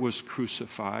never was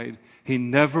crucified, he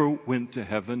never went to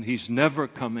heaven, he's never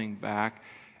coming back,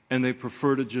 and they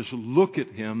prefer to just look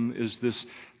at him as this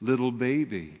little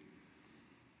baby.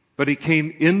 But he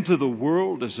came into the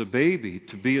world as a baby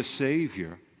to be a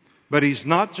Savior. But he's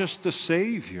not just a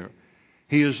Savior.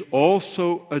 He is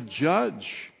also a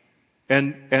judge.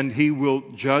 And he will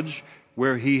judge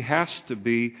where he has to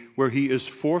be, where he is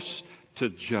forced to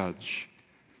judge.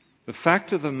 The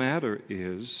fact of the matter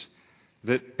is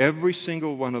that every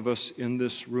single one of us in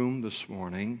this room this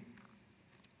morning,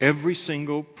 every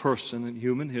single person in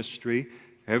human history,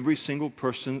 every single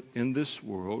person in this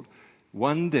world,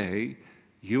 one day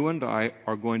you and I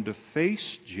are going to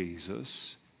face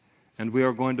Jesus, and we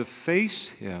are going to face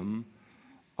him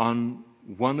on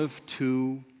one of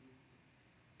two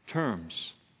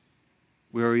terms.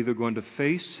 We are either going to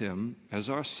face Him as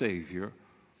our Savior,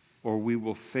 or we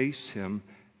will face Him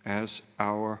as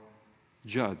our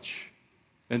judge.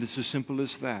 And it's as simple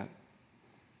as that.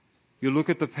 You look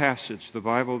at the passage, the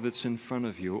Bible that's in front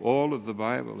of you. All of the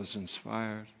Bible is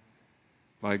inspired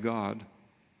by God.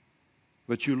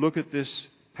 But you look at this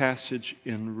passage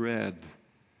in red,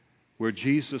 where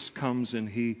Jesus comes and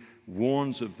He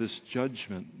warns of this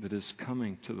judgment that is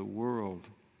coming to the world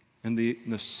and the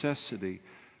necessity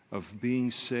of being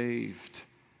saved.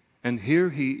 And here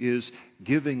He is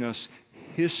giving us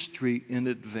history in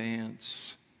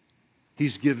advance.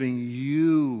 He's giving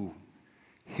you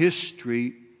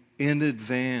history in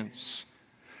advance,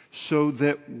 so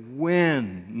that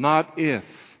when, not if,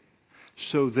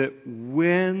 so that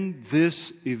when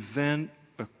this event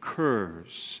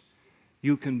occurs,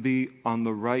 you can be on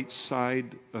the right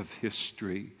side of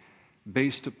history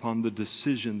based upon the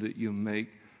decision that you make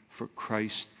for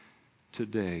Christ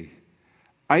today.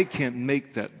 I can't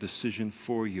make that decision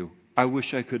for you. I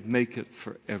wish I could make it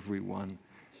for everyone.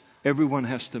 Everyone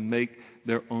has to make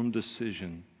their own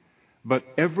decision. But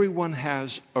everyone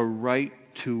has a right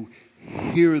to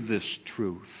hear this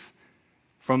truth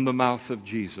from the mouth of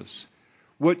Jesus.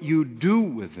 What you do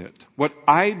with it, what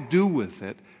I do with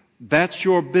it, that's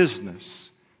your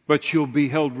business. But you'll be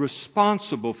held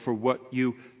responsible for what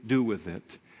you do with it.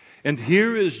 And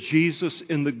here is Jesus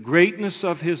in the greatness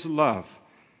of His love,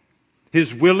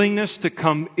 His willingness to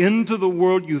come into the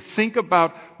world. You think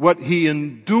about what He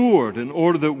endured in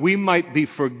order that we might be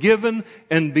forgiven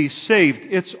and be saved.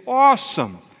 It's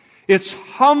awesome. It's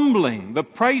humbling, the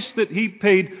price that He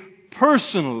paid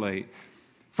personally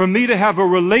for me to have a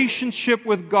relationship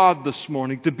with God this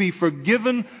morning, to be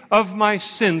forgiven of my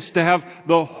sins, to have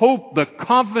the hope, the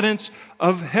confidence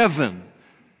of heaven,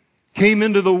 came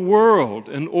into the world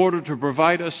in order to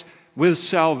provide us with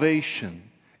salvation.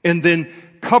 And then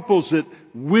couples it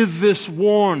with this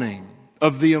warning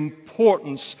of the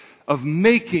importance of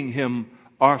making Him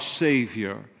our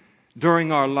Savior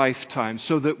during our lifetime,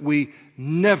 so that we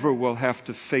never will have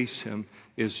to face Him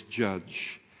as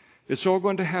judge. It's all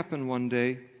going to happen one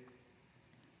day.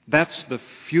 That's the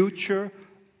future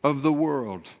of the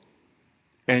world.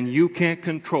 And you can't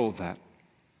control that.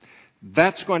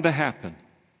 That's going to happen.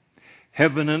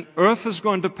 Heaven and earth is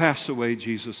going to pass away,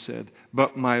 Jesus said,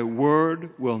 but my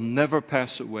word will never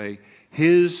pass away.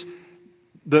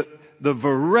 The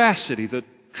veracity, the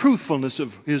truthfulness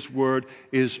of His word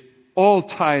is all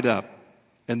tied up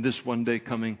in this one day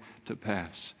coming to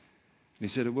pass. And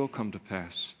He said it will come to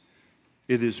pass.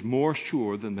 It is more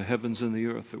sure than the heavens and the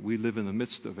earth that we live in the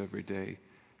midst of every day.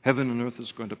 Heaven and earth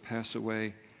is going to pass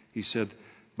away. He said,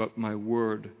 but my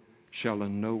word shall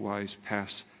in no wise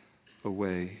pass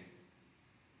away.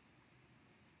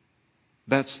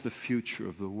 That's the future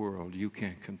of the world. You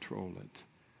can't control it.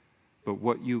 But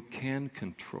what you can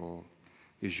control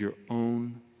is your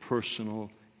own personal,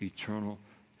 eternal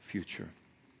future.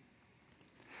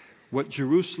 What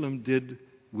Jerusalem did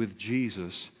with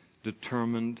Jesus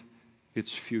determined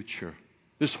its future.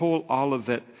 This whole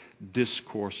Olivet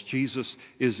discourse, Jesus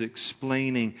is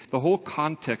explaining. The whole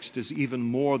context is even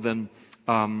more than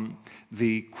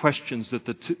the questions that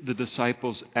the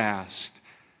disciples asked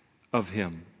of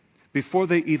Him. Before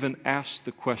they even asked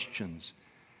the questions,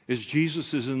 as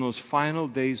Jesus is in those final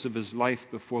days of His life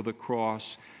before the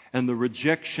cross, and the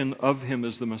rejection of Him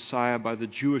as the Messiah by the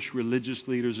Jewish religious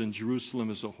leaders in Jerusalem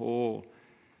as a whole,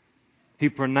 He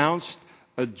pronounced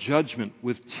a judgment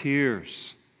with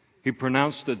tears. He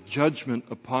pronounced a judgment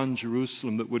upon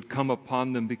Jerusalem that would come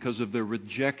upon them because of their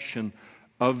rejection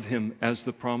of Him as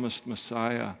the promised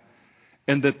Messiah.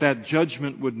 And that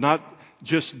judgment would not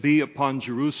just be upon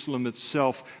Jerusalem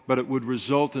itself, but it would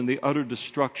result in the utter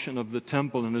destruction of the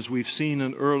temple. And as we've seen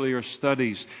in earlier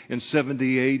studies, in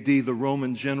 70 A.D., the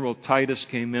Roman general Titus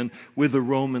came in with the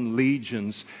Roman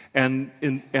legions, and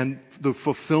the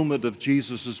fulfillment of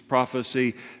Jesus'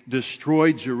 prophecy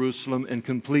destroyed Jerusalem and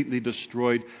completely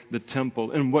destroyed the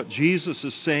temple. And what Jesus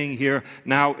is saying here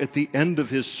now at the end of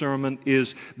His sermon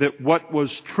is that what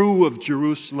was true of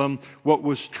Jerusalem, what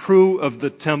was true of the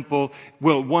temple,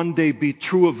 will one day be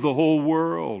true of the whole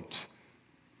world.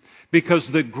 Because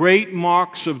the great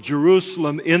marks of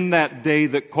Jerusalem in that day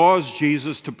that caused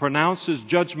Jesus to pronounce His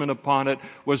judgment upon it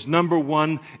was, number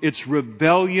one, its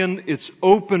rebellion, its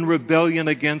open rebellion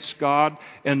against God,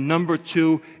 and number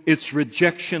two, its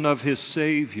rejection of His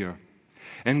Savior.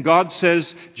 And God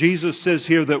says, Jesus says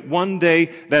here that one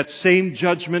day that same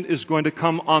judgment is going to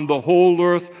come on the whole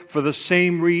earth for the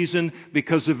same reason,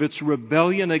 because of its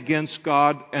rebellion against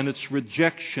God and its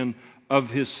rejection of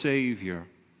His Savior.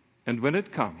 And when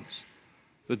it comes,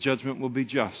 the judgment will be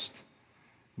just,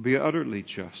 be utterly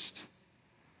just.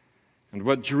 And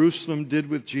what Jerusalem did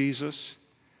with Jesus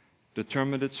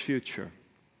determined its future.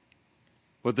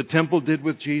 What the temple did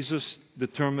with Jesus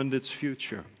determined its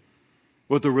future.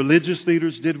 What the religious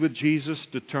leaders did with Jesus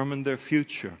determined their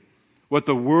future. What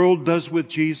the world does with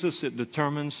Jesus, it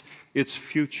determines its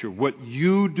future. What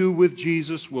you do with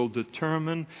Jesus will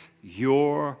determine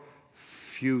your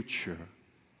future.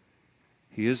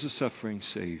 He is a suffering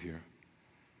Savior.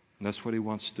 And that's what He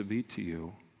wants to be to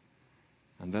you.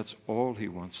 And that's all He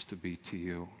wants to be to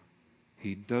you.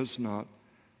 He does not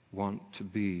want to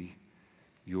be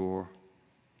your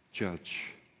judge.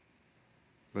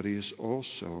 But He is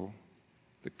also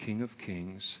the King of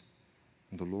Kings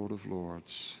and the Lord of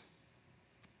Lords.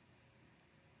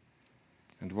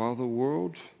 And while the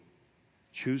world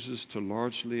chooses to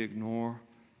largely ignore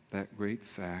that great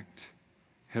fact,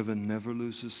 heaven never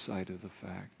loses sight of the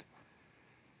fact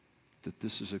that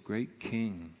this is a great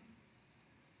King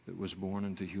that was born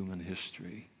into human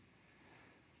history.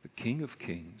 The King of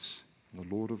Kings and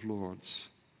the Lord of Lords.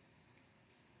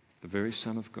 The very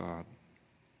Son of God.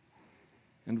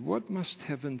 And what must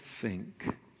heaven think?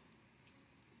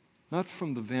 Not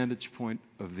from the vantage point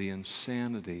of the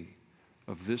insanity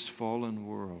of this fallen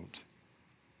world,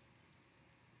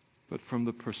 but from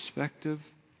the perspective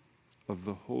of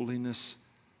the holiness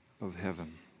of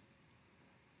heaven.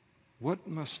 What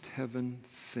must heaven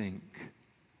think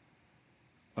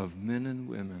of men and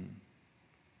women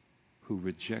who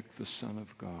reject the Son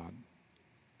of God?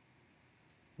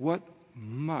 What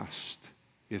must,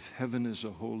 if heaven is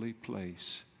a holy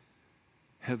place,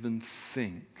 heaven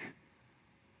think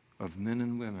of men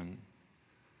and women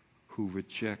who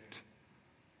reject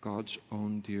God's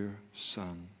own dear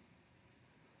Son?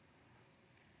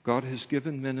 God has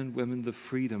given men and women the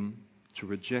freedom to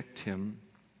reject Him,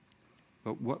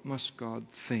 but what must God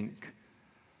think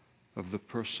of the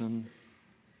person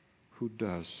who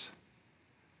does?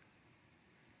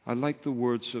 I like the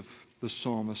words of the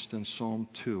psalmist in Psalm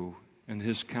 2 and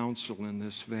his counsel in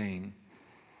this vein.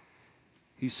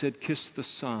 He said, "Kiss the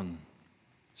Son,"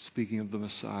 speaking of the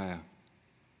Messiah.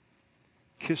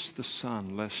 "Kiss the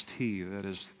Son, lest He," that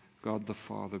is God the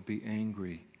Father, "be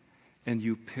angry, and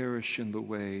you perish in the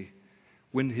way.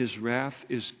 When His wrath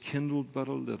is kindled but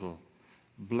a little,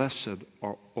 blessed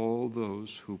are all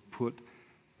those who put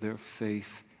their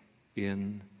faith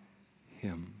in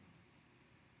Him."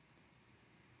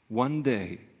 One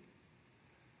day,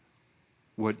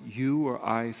 what you or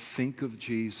I think of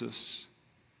Jesus,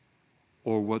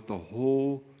 or what the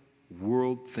whole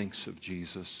world thinks of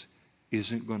Jesus,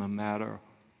 isn't going to matter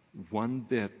one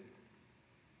bit.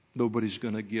 Nobody's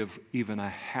going to give even a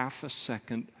half a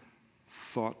second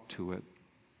thought to it.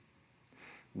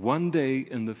 One day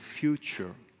in the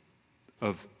future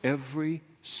of every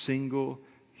single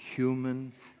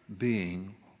human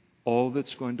being, all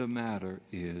that's going to matter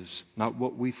is not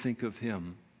what we think of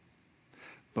Him,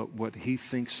 but what He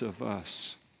thinks of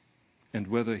us, and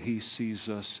whether He sees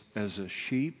us as a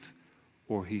sheep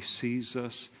or He sees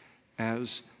us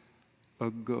as a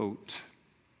goat.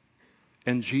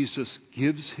 And Jesus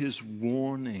gives His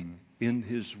warning in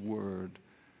His Word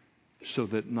so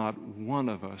that not one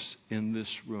of us in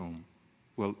this room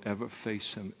will ever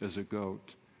face Him as a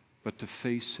goat, but to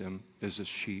face Him as a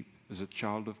sheep, as a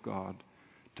child of God,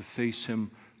 to face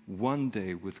Him one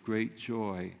day with great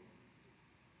joy,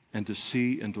 and to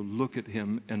see and to look at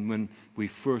Him, and when we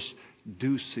first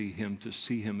do see Him, to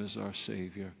see Him as our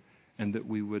Savior, and that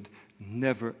we would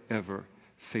never, ever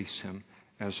face Him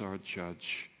as our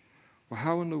judge. Well,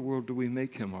 how in the world do we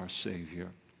make Him our Savior?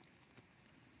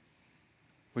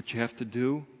 What you have to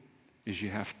do is you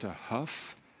have to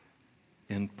huff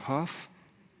and puff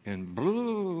and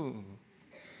blow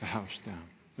the house down.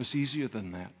 It's easier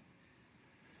than that.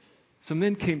 Some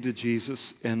men came to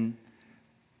Jesus, and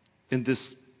in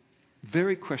this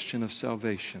very question of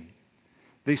salvation,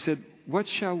 they said, "What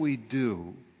shall we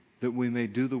do that we may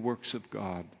do the works of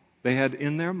God?" They had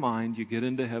in their mind, you get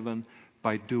into heaven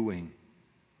by doing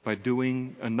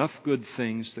enough good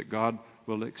things that God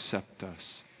will accept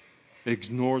us. It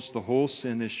ignores the whole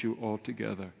sin issue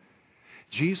altogether.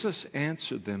 Jesus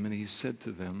answered them, and He said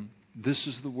to them, "This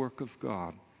is the work of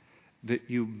God, that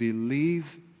you believe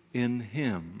in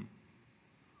Him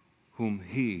whom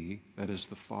He," that is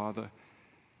the Father,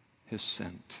 "has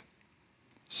sent."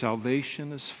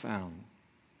 Salvation is found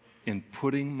in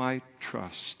putting my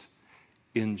trust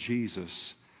in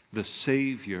Jesus, the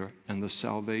Savior and the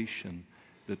salvation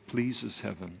that pleases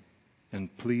heaven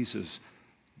and pleases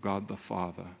God the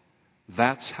Father.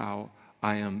 That's how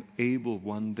I am able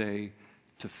one day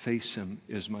to face Him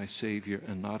as my Savior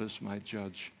and not as my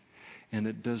judge. And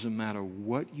it doesn't matter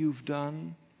what you've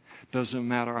done, Doesn't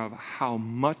matter how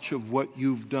much of what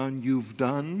you've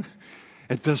done.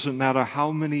 It doesn't matter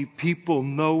how many people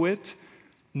know it.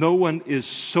 No one is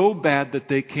so bad that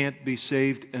they can't be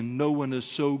saved, and no one is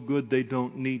so good they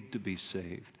don't need to be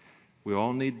saved. We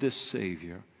all need this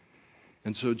Savior.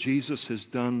 And so Jesus has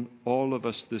done all of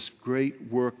us this great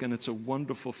work, and it's a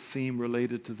wonderful theme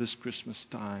related to this Christmas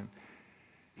time.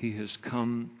 He has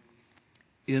come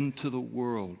into the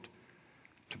world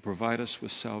to provide us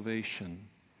with salvation,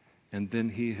 and then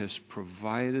He has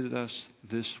provided us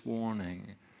this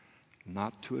warning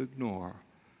not to ignore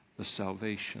the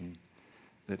salvation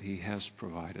that He has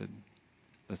provided.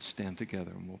 Let's stand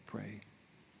together and we'll pray.